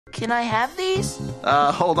Can I have these?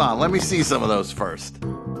 Hold on. Let me see some of those first.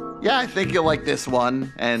 Yeah, I think you'll like this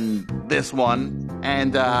one, and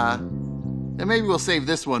maybe we'll save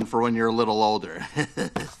this one for when you're a little older.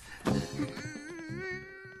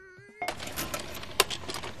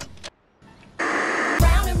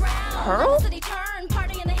 Pearl?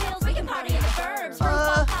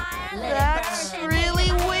 That's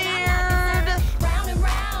really weird.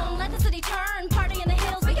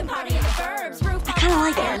 I kind of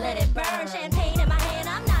like it.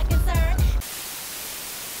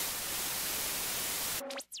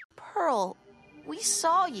 Pearl, we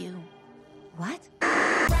saw you. What?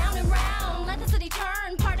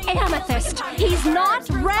 Amethyst, he's not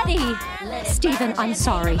ready! Stephen, I'm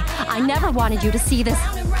sorry. I never wanted you to see this.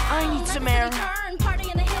 I need some air.